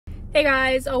Hey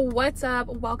guys, what's up?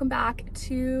 Welcome back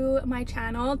to my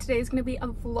channel. Today's gonna be a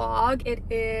vlog. It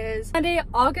is Monday,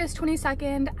 August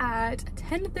 22nd at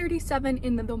 10:37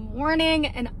 in the morning,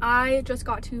 and I just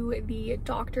got to the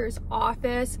doctor's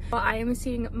office. I am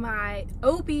seeing my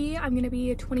OB. I'm gonna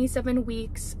be 27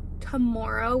 weeks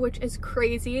tomorrow, which is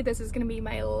crazy. This is gonna be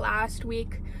my last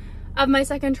week of my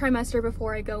second trimester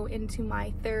before I go into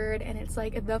my third, and it's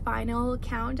like the final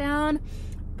countdown.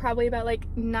 Probably about like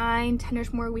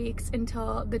 9-10ish more weeks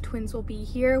until the twins will be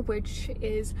here, which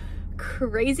is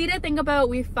crazy to think about.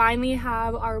 We finally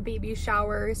have our baby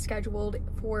shower scheduled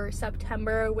for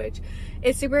September, which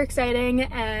is super exciting,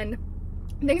 and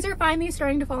things are finally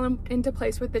starting to fall into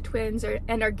place with the twins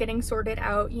and are getting sorted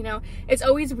out. You know, it's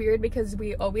always weird because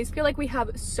we always feel like we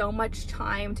have so much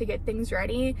time to get things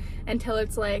ready until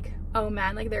it's like, oh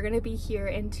man, like they're gonna be here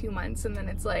in 2 months, and then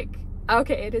it's like,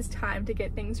 okay, it is time to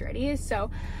get things ready.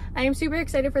 So I am super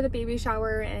excited for the baby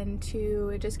shower and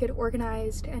to just get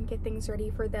organized and get things ready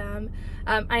for them.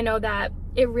 I know that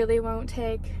it really won't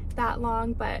take that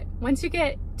long, but once you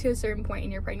get to a certain point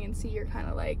in your pregnancy, you're kind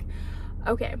of like,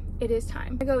 okay, it is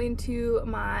time. I go into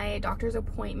my doctor's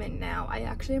appointment now. I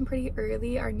actually am pretty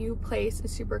early. Our new place is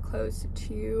super close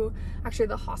to actually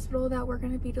the hospital that we're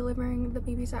going to be delivering the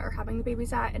babies at, or having the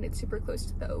babies at, and it's super close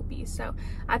to the OB. So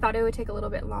I thought it would take a little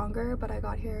bit longer, but I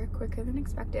got here quicker than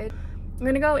expected. I'm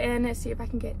gonna go in and see if I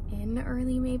can get in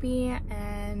early maybe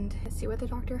and see what the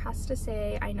doctor has to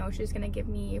say. I know she's gonna give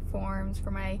me forms for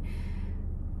my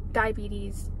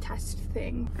diabetes test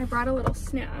thing. I brought a little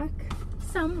snack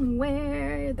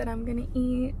somewhere that I'm gonna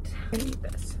eat. I'm gonna eat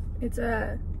this. It's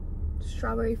a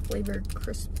strawberry flavored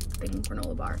crisp thing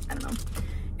granola bar. I don't know.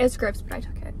 It's gross, but I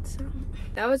took it. So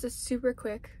that was a super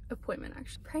quick appointment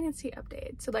actually. Pregnancy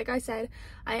update. So like I said,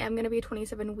 I am gonna be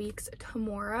 27 weeks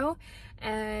tomorrow,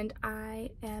 and I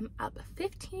am up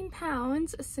 15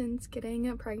 pounds since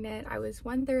getting pregnant. I was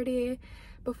 130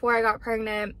 before I got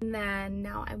pregnant, and then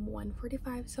now I'm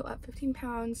 145, so up 15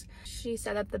 pounds. She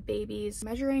said that the baby's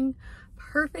measuring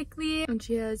perfectly and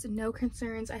she has no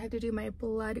concerns. I had to do my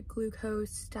blood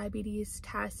glucose diabetes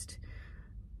test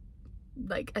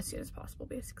like as soon as possible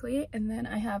basically, and then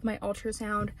I have my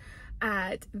ultrasound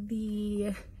at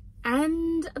the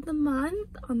end of the month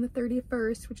on the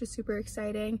 31st, which is super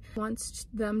exciting. Wants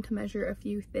them to measure a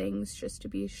few things just to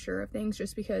be sure of things,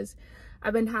 just because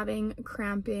I've been having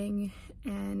cramping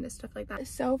and stuff like that.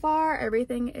 So far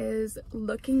everything is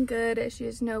looking good. She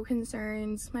has no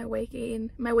concerns. My weight gain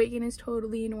is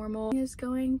totally normal. It's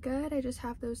going good. I just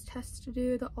have those tests to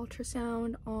do, the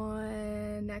ultrasound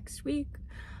on next week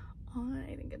on,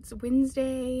 I think it's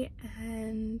Wednesday,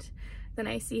 and then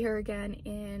I see her again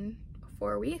in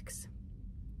 4 weeks,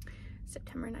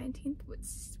 September 19th,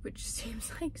 which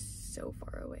seems like so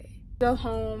far away. Go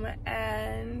home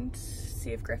and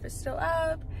see if Griff is still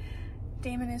up.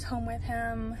 Damon is home with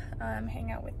him, hang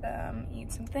out with them,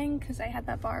 eat something, because I had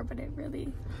that bar, but it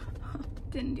really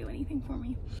didn't do anything for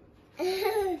me.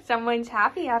 Someone's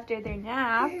happy after their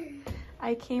nap.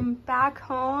 I came back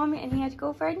home and he had to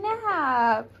go for a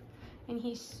nap. And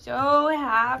he's so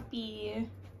happy.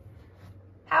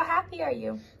 How happy are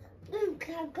you?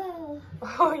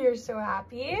 Oh, you're so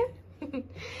happy?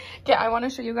 Okay, I want to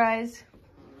show you guys.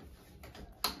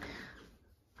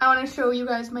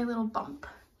 My little bump,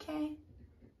 okay?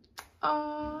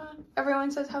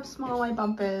 Everyone says how small my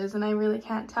bump is, and I really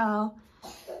can't tell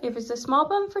if it's a small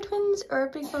bump for twins or a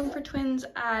big bump for twins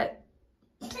at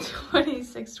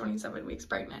 26, 27 weeks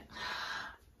pregnant.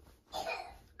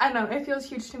 I don't know, it feels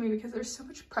huge to me because there's so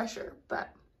much pressure,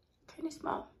 but kind of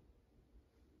small.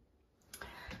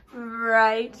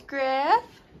 Right, Griff?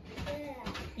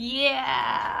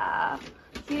 Yeah.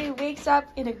 He wakes up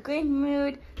in a good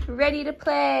mood, ready to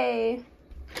play.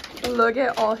 Look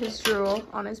at all his drool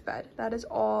on his bed. That is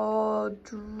all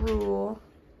drool.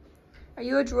 Are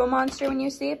you a drool monster when you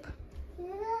sleep?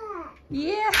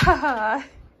 Yeah.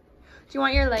 Do you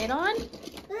want your light on?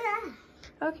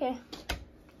 Okay.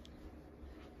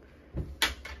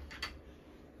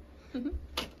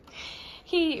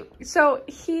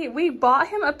 We bought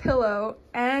him a pillow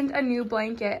and a new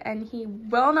blanket, and he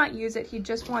will not use it. He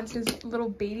just wants his little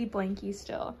baby blankie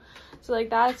still. So like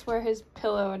that's where his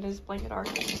pillow and his blanket are,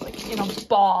 just like in a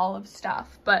ball of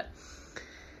stuff, but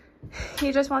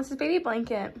he just wants his baby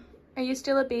blanket. Are you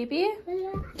still a baby?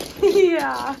 Yeah.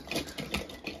 Yeah.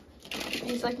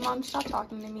 He's like, Mom, stop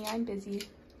talking to me, I'm busy.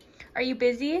 Are you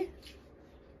busy?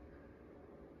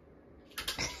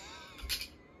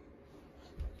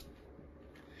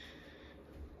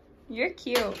 You're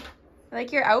cute. I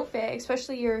like your outfit,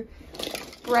 especially your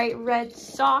bright red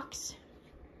socks.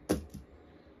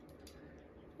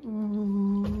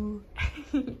 Ooh.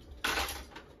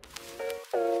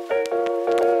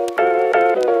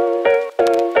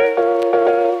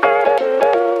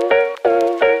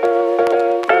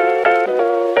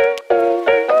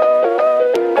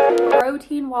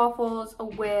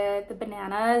 with the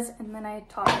bananas, and then I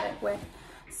top it with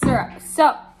syrup.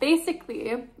 So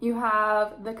basically you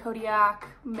have the Kodiak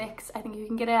mix. I think you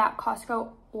can get it at Costco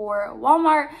or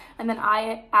Walmart, and then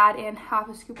I add in half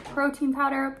a scoop of protein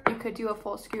powder. You could do a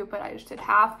full scoop, but I just did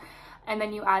half. And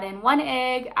then you add in 1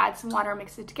 egg, add some water,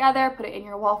 mix it together, put it in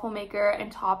your waffle maker,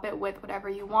 and top it with whatever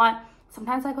you want.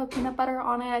 Sometimes I put peanut butter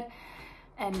on it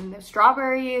and the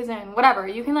strawberries and whatever.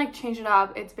 You can like change it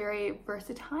up. It's very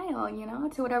versatile, you know,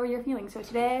 to whatever you're feeling. So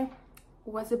today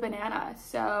was a banana.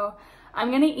 So I'm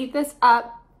gonna eat this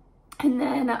up, and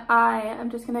then I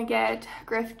am just gonna get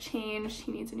Griff changed.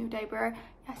 He needs a new diaper.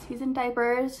 Yes, he's in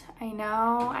diapers. I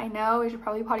know. We should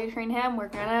probably potty train him. We're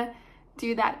gonna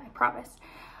do that, I promise.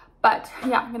 But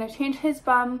yeah, I'm gonna change his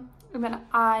bum, and then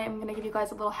I am gonna give you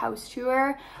guys a little house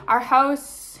tour. Our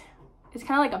house is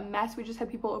kind of like a mess. We just had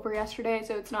people over yesterday,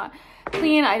 so it's not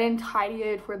clean. I didn't tidy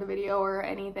it for the video or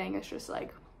anything. It's just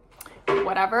like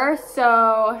whatever.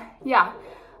 So yeah,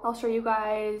 I'll show you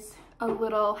guys a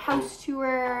little house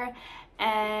tour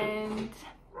and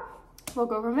we'll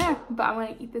go from there. But I'm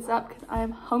gonna eat this up because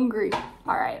I'm hungry.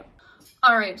 All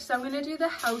right, so I'm gonna do the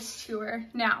house tour.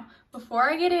 Now, before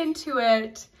I get into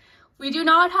it, we do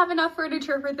not have enough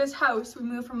furniture for this house. We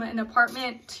moved from an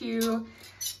apartment to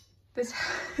this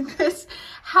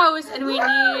house, and we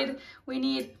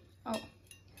need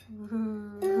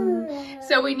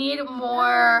so we need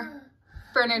more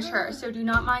furniture. So do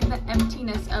not mind the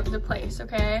emptiness of the place,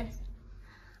 okay?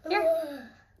 Here.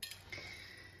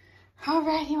 All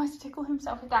right, he wants to tickle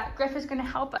himself with that. Griff is gonna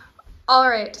help us. All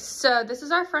right, so this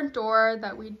is our front door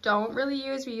that we don't really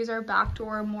use. We use our back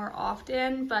door more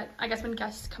often, but I guess when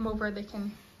guests come over, they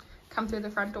can come through the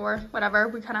front door, whatever.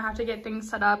 We kind of have to get things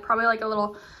set up, probably like a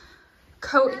little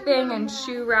coat thing and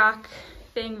shoe rack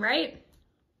thing, right?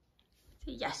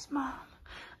 Yes, Mom.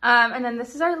 And then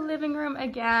this is our living room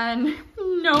again.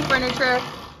 No furniture,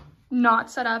 not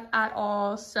set up at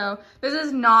all. So this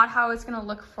is not how it's gonna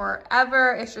look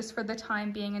forever. It's just for the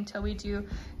time being until we do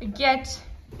get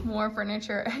more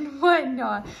furniture and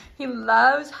whatnot. He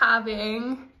loves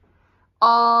having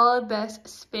all this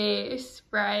space,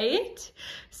 right?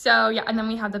 So yeah, and then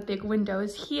we have the big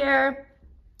windows here,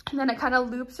 and then it kind of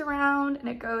loops around and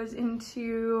it goes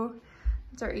into,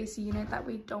 it's our AC unit that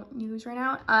we don't use right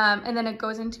now, and then it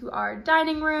goes into our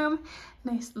dining room.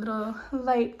 Nice little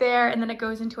light there, and then it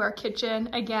goes into our kitchen.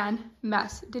 Again,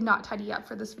 mess, did not tidy up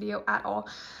for this video at all.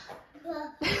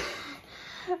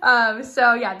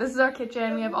 So yeah, this is our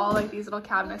kitchen. We have all like these little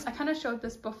cabinets. I kind of showed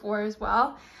this before as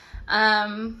well.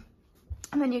 And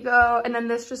then you go, and then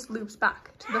this just loops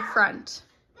back to the front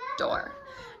door.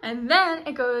 And then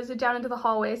it goes down into the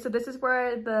hallway. So this is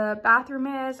where the bathroom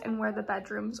is and where the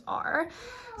bedrooms are.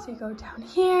 So you go down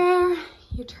here,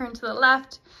 you turn to the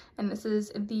left, and this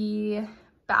is the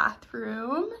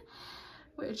bathroom,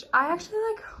 which I actually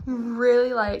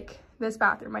really like this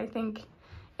bathroom. I think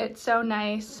it's so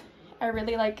nice. I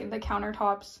really like the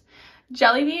countertops.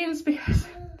 Jelly beans, because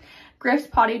Griff's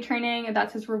potty training, and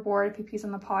that's his reward. If he pees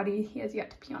on the potty, he has yet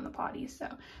to pee on the potty. So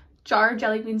jar of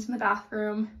jelly beans in the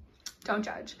bathroom, don't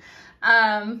judge.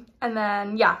 And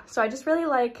then yeah, so I just really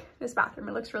like this bathroom.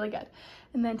 It looks really good.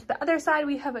 And then to the other side,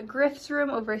 we have a Griff's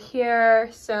room over here.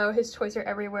 So his toys are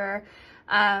everywhere,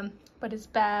 but his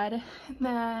bed. And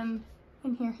then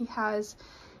in here he has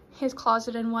his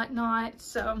closet and whatnot.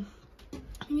 So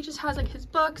he just has like his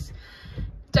books,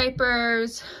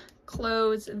 diapers,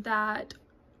 clothes that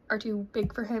are too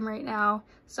big for him right now,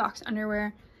 socks,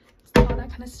 underwear, all that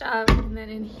kind of stuff. And then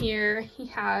in here he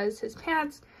has his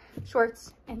pants,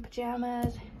 shorts, and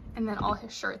pajamas, and then all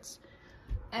his shirts.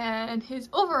 And his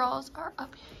overalls are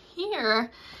up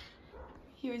here.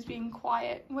 He was being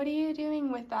quiet. What are you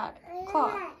doing with that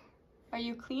cloth? Are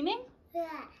you cleaning?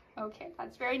 Yeah. Okay,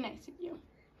 that's very nice of you.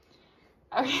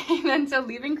 Okay, then so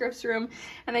leaving Griff's room,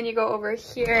 and then you go over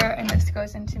here, and this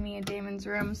goes into me and Damon's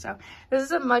room. So this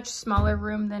is a much smaller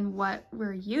room than what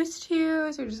we're used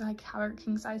to. So just like have our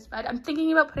king size bed. I'm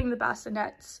thinking about putting the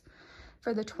bassinets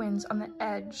for the twins on the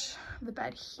edge of the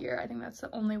bed here. I think that's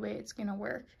the only way it's gonna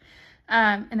work.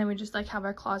 And then we just like have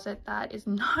our closet that is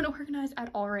not organized at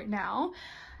all right now.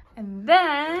 And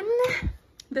then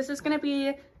this is gonna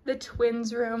be the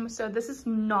twins room. So this is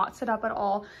not set up at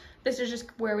all. This is just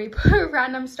where we put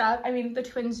random stuff. I mean, the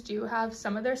twins do have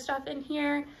some of their stuff in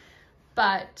here,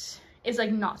 but it's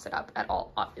like not set up at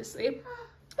all, obviously.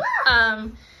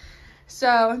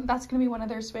 So that's gonna be one of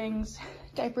their swings,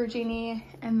 diaper genie,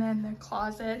 and then their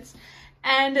closets.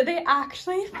 And they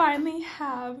actually finally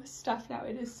have stuff now.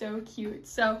 It is so cute.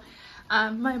 So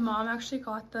my mom actually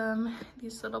got them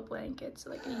these little blankets,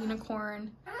 like a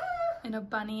unicorn and a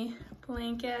bunny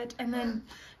blanket. And then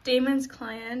Damon's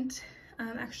client,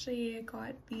 Actually, I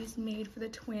got these made for the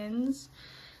twins.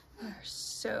 They're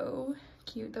so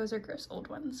cute. Those are Griff's old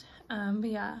ones. But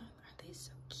yeah, aren't they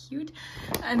so cute?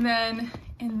 And then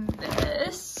in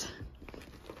this,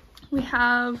 we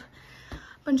have a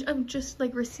bunch of just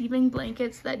like receiving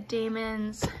blankets that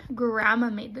Damon's grandma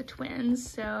made the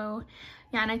twins. So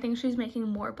yeah, and I think she's making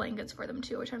more blankets for them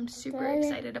too, which I'm super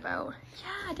excited about.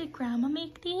 Yeah, did grandma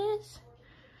make these?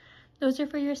 Those are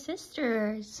for your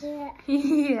sisters. Yeah.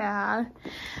 Yeah.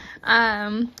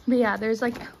 But yeah, there's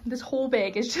like this whole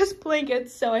bag is just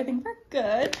blankets, so I think we're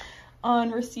good on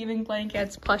receiving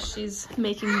blankets. Plus, she's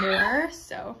making more.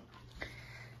 So,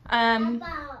 and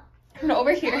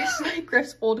over here is like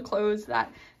Griff's old clothes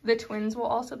that the twins will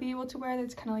also be able to wear.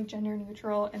 That's kind of like gender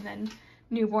neutral, and then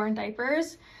newborn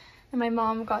diapers. And my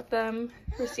mom got them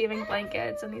receiving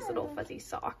blankets and these little fuzzy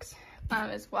socks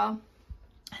as well.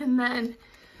 And then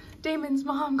Damon's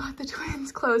mom got the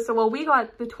twins clothes. So, well, we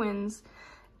got the twins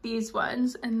these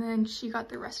ones, and then she got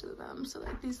the rest of them. So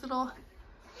like these little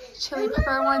chili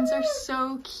pepper ones are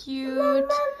so cute.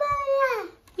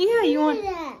 Yeah, you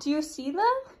want, do you see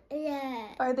them? Yeah.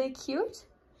 Are they cute?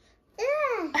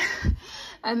 Yeah.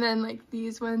 And then like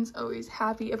these ones, always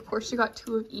happy. Of course, she got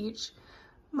 2 of each.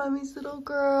 Mommy's little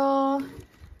girl.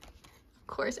 Of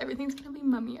course, everything's gonna be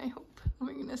mommy, I hope. Oh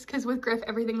my goodness, because with Griff,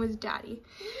 everything was daddy.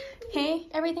 Hey,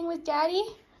 everything was daddy?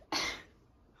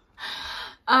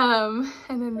 And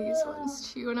then these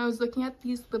ones too. And I was looking at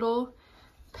these little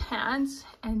pants,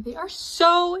 and they are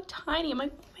so tiny. I'm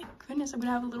like, oh my goodness, I'm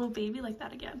gonna have a little baby like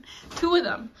that again. 2 of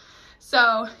them.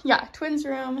 So yeah, twins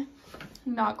room,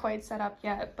 not quite set up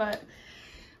yet, but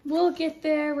we'll get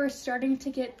there. We're starting to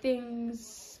get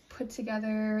things put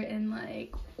together and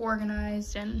like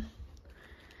organized and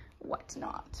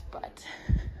whatnot, but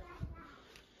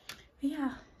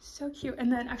yeah, so cute.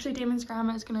 And then actually Damon's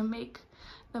grandma is gonna make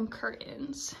them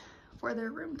curtains for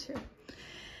their room too.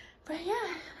 But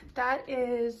yeah, that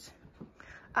is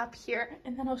up here,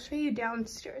 and then I'll show you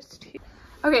downstairs too.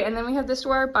 Okay, and then we have this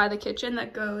door by the kitchen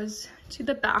that goes to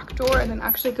the back door and then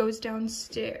actually goes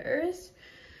downstairs.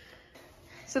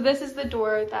 So this is the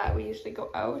door that we usually go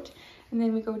out, and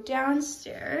then we go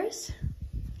downstairs.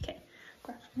 Okay,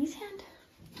 grab Mommy's hand.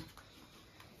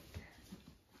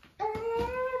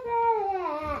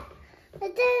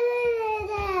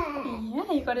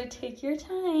 Yeah, you gotta take your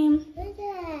time.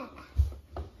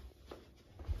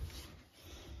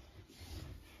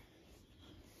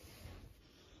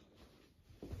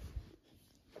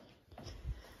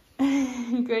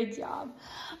 Good job.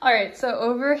 All right, so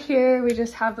over here we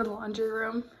just have the laundry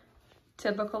room,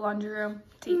 typical laundry room,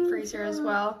 deep freezer as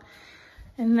well.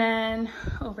 And then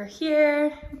over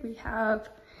here we have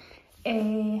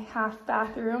a half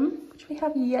bathroom, which we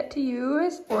have yet to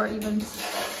use or even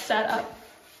set up.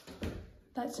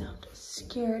 That sound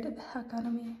scared the heck out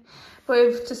of me. But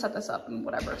we have to set this up and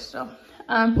whatever still.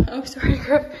 Oh, sorry,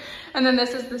 Griff. And then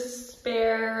this is the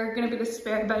spare, gonna be the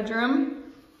spare bedroom.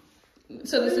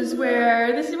 So this is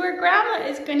where grandma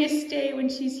is gonna stay when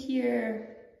she's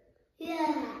here.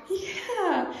 Yeah.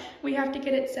 Yeah, we have to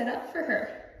get it set up for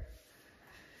her.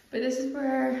 But this is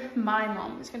where my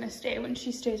mom is gonna stay when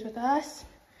she stays with us.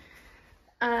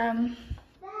 And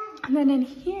then in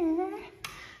here,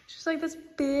 just like this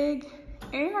big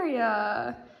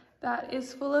area that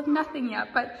is full of nothing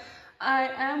yet. But I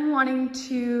am wanting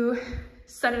to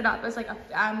set it up as like a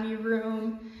family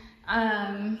room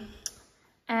and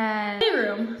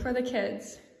playroom for the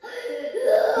kids.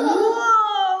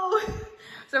 Whoa!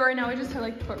 So right now we just have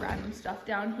like put random stuff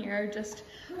down here just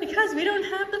because we don't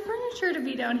have the furniture to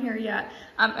be down here yet.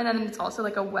 And then it's also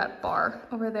like a wet bar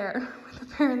over there with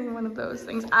apparently one of those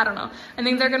things. I don't know. I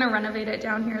think they're gonna renovate it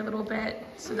down here a little bit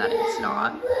so that it's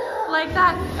not like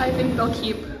that. I think they'll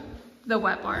keep the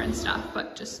wet bar and stuff,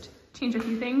 but just change a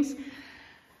few things.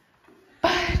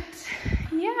 But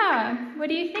yeah, what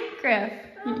do you think, Griff?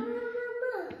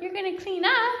 You're gonna clean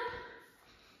up.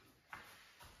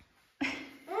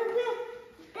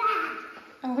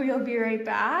 Oh, you'll be right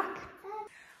back?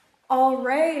 All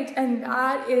right, and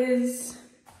that is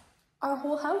our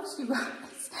whole house, you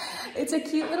guys. It's a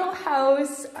cute little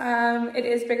house. It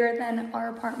is bigger than our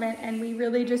apartment, and we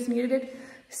really just needed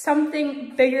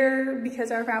something bigger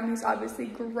because our family's obviously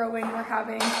growing. We're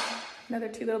having another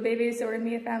 2 little babies, so we're gonna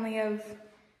be a family of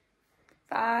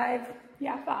 5.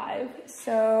 Yeah, 5.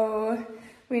 So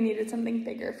we needed something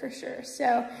bigger for sure.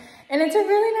 So, and it's a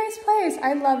really nice place.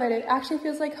 I love it. It actually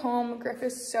feels like home. Griff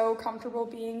is so comfortable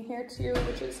being here too,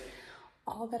 which is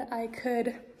all that I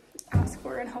could ask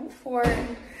for and hope for.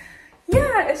 And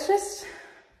yeah, it's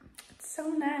so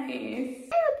nice.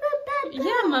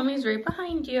 Yeah, Mommy's right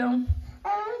behind you.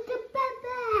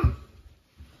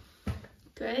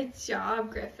 Good job,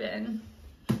 Griffin.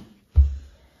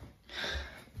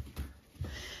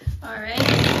 All right.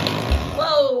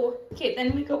 Whoa. Okay,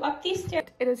 then we go up these stairs.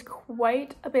 It is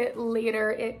quite a bit later.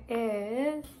 It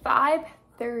is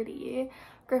 5:30.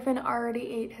 Griffin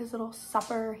already ate his little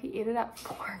supper. He ate it at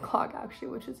 4 o'clock actually,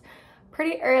 which is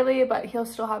pretty early, but he'll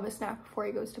still have a snack before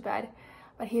he goes to bed.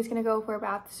 But he's gonna go for a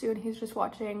bath soon. He's just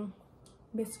watching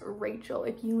Miss Rachel.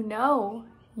 If you know,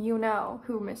 you know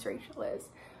who Miss Rachel is.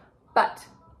 But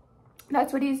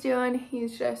that's what he's doing.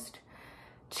 He's just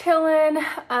chilling.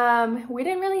 We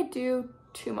didn't really do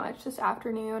too much this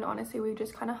afternoon. Honestly, we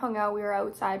just kind of hung out. We were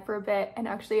outside for a bit, and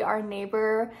actually our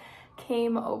neighbor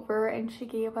came over and she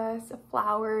gave us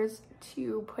flowers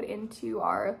to put into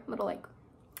our little like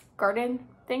garden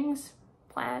things,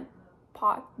 plant,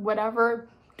 pot, whatever,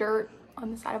 dirt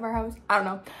on the side of our house. I don't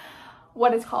know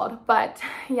what it's called, but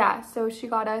yeah, so she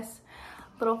got us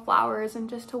little flowers and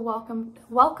just to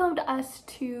welcomed us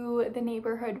to the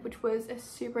neighborhood, which was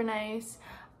super nice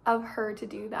of her to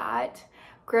do that.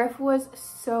 Griff was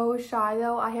so shy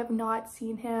though. I have not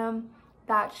seen him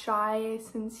that shy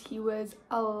since he was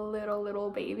a little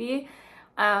baby.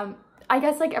 I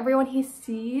guess like everyone he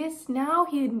sees now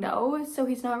he knows, so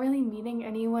he's not really meeting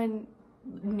anyone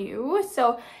new.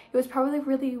 So it was probably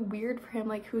really weird for him,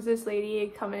 like, who's this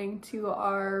lady coming to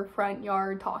our front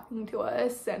yard talking to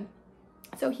us? And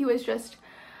so he was just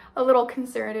a little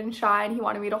concerned and shy, and he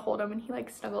wanted me to hold him, and he like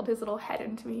snuggled his little head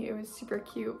into me. It was super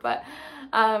cute. But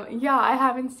yeah, I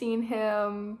haven't seen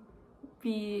him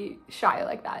be shy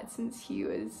like that since he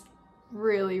was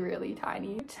really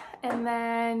tiny. And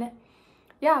then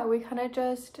yeah, we kind of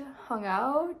just hung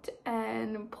out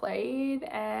and played,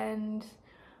 and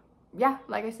yeah,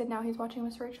 like I said, now he's watching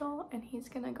Miss Rachel and he's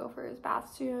gonna go for his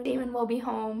bath soon. Damon will be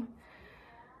home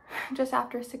just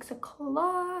after 6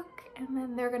 o'clock, and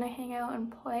then they're gonna hang out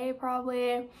and play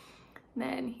probably. And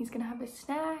then he's gonna have his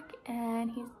snack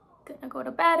and he's gonna go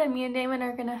to bed, and me and Damon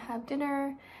are gonna have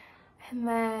dinner and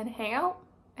then hang out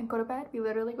and go to bed. We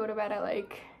literally go to bed at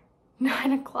like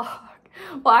 9 o'clock.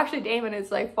 Well, actually Damon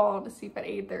is like falling asleep at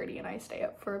 8:30 and I stay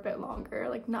up for a bit longer,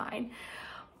 like 9.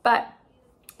 But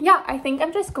yeah, I think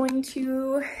I'm just going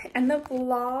to end the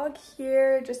vlog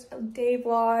here, just a day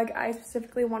vlog. I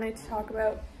specifically wanted to talk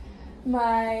about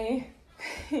my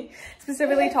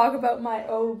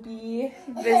OB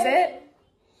visit.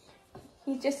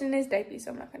 He's just in his diaper,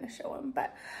 so I'm not going to show him,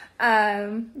 but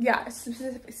yeah,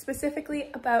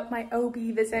 specifically about my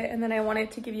OB visit. And then I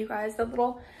wanted to give you guys the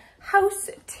little house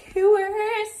tour.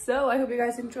 So I hope you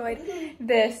guys enjoyed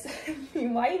this.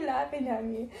 Why are you laughing at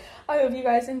me? I hope you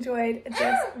guys enjoyed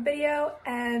this video,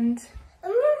 and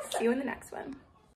see you in the next one.